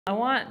I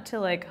want to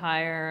like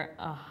hire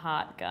a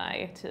hot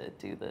guy to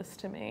do this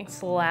to me.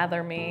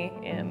 Slather me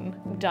in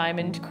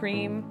diamond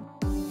cream.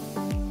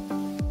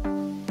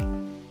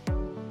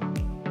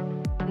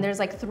 There's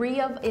like 3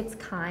 of its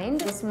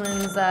kind. This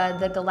one's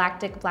the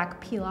Galactic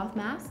Black Peel-Off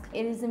Mask.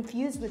 It is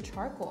infused with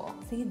charcoal.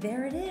 See,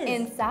 there it is.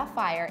 And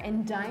sapphire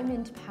and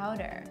diamond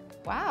powder.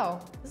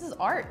 Wow, this is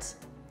art.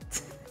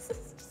 This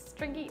is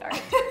stringy art.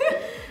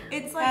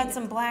 It's like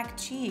some black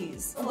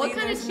cheese. What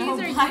kind of cheese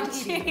are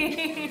you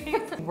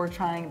eating? We're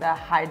trying the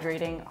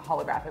hydrating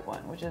holographic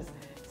one, which is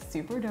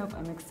super dope.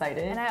 I'm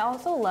excited. And I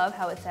also love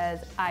how it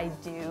says, I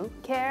do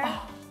care.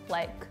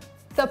 Like,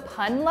 the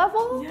pun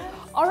level? Yes.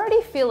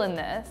 Already feeling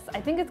this.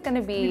 I think it's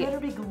gonna be... We better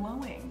be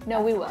glowing.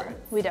 No, we will.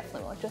 afterwards. We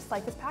definitely will, just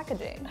like this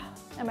packaging.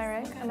 Am I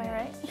right? Am I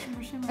right?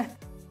 Shimmer, shimmer.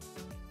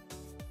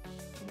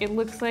 It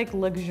looks like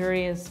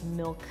luxurious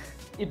milk.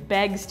 It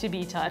begs to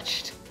be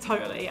touched.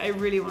 Totally, I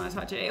really want to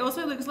touch it. It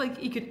also looks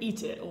like you could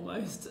eat it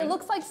almost. It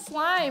looks like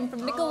slime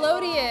from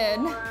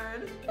Nickelodeon.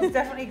 It's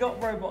definitely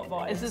got robot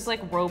vibes. This is like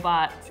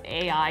robot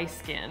AI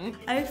skin.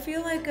 I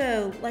feel like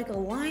a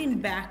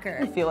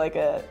linebacker. I feel like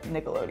a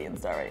Nickelodeon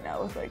star right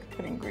now with like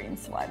putting green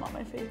slime on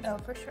my face. Oh,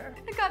 for sure.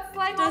 I got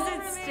slime all Does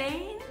over it me.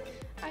 stain?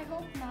 I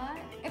hope not.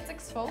 It's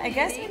exfoliating. I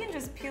guess you can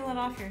just peel it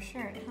off your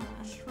shirt, huh?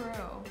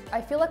 True.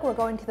 I feel like we're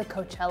going to the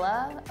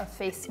Coachella of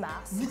face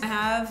masks. I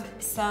have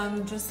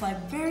some just like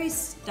very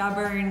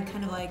stubborn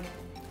kind of like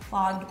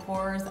clogged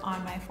pores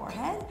on my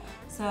forehead.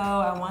 So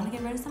I want to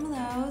get rid of some of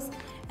those.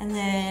 And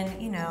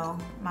then, you know,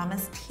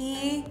 Mama's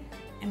tea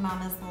and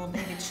Mama's little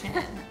baby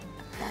chin.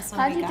 That's what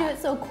How'd we you do got. it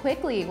so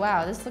quickly?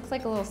 Wow, this looks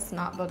like a little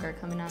snot booger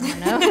coming out of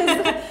my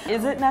nose.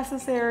 Is it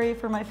necessary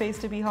for my face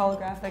to be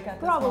holographic at this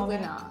Probably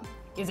moment? not.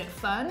 Is it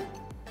fun?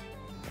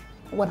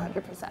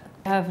 100%.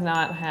 I have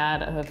not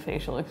had a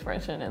facial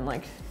expression in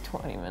like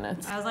 20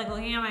 minutes. I was like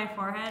looking at my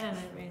forehead and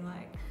it being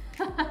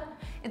like,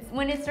 It's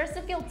when it starts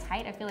to feel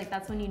tight, I feel like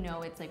that's when you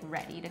know it's like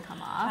ready to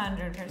come off.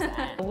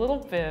 100%. A little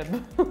bib.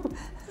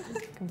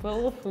 Can put a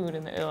little food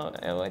in there.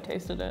 Oh, I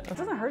tasted it. It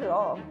doesn't hurt at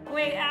all.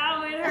 Wait,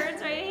 ow, it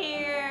hurts right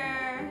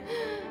here.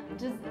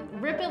 Just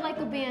rip it like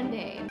a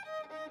Band-Aid.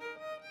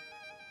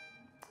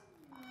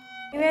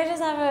 Maybe I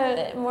just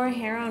have more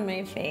hair on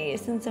my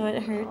face and so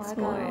it hurts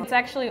more. It's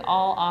actually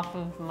all off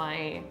of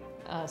my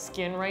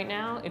skin right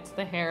now. It's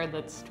the hair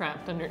that's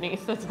trapped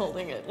underneath that's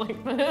holding it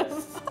like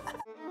this.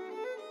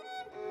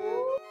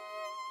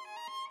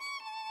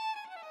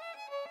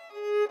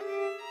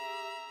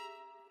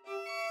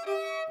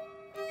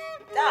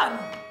 Done.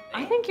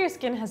 I think your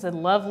skin has a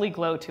lovely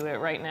glow to it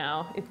right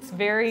now. It's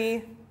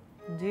very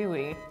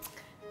dewy.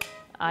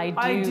 I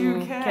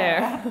do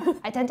care.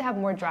 I tend to have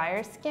more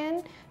drier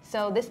skin,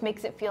 so this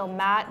makes it feel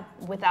matte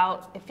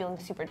without it feeling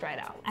super dried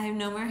out. I have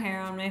no more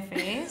hair on my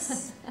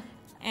face.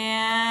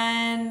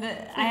 And We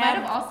I might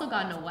have also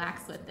gotten a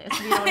wax with this,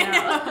 we don't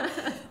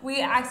know.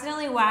 we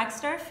accidentally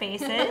waxed our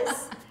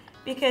faces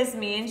because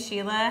me and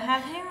Sheila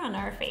have hair on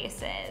our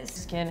faces.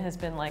 Skin has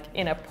been like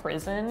in a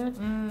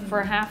prison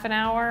for half an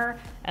hour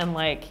and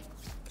like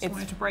It's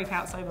wanted to break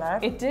out so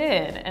bad. it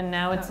did, and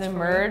now it's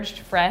emerged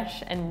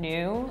fresh and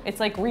new. It's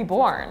like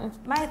reborn.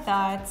 My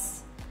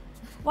thoughts.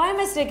 Why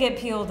must it get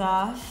peeled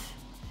off?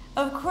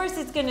 Of course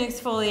it's gonna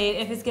exfoliate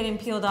if it's getting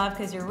peeled off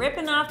because you're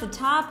ripping off the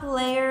top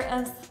layer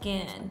of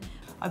skin.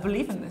 I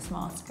believe in this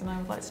mask and I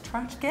would like to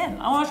try it again.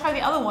 I want to try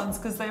the other ones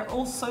because they're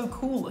all so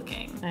cool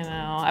looking. I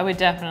know, I would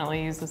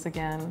definitely use this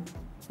again.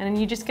 And then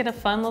you just get a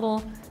fun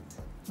little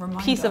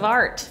Reminder. piece of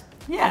art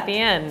at the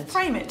end.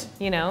 Frame it.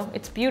 You know,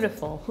 it's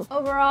beautiful.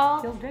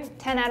 Overall, Feels great.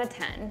 10 out of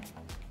 10.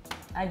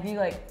 I'd be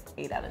like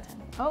 8 out of 10.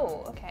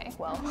 Oh, okay,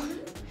 well,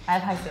 I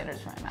have high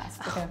standards for my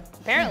mask. Okay.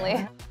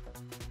 apparently.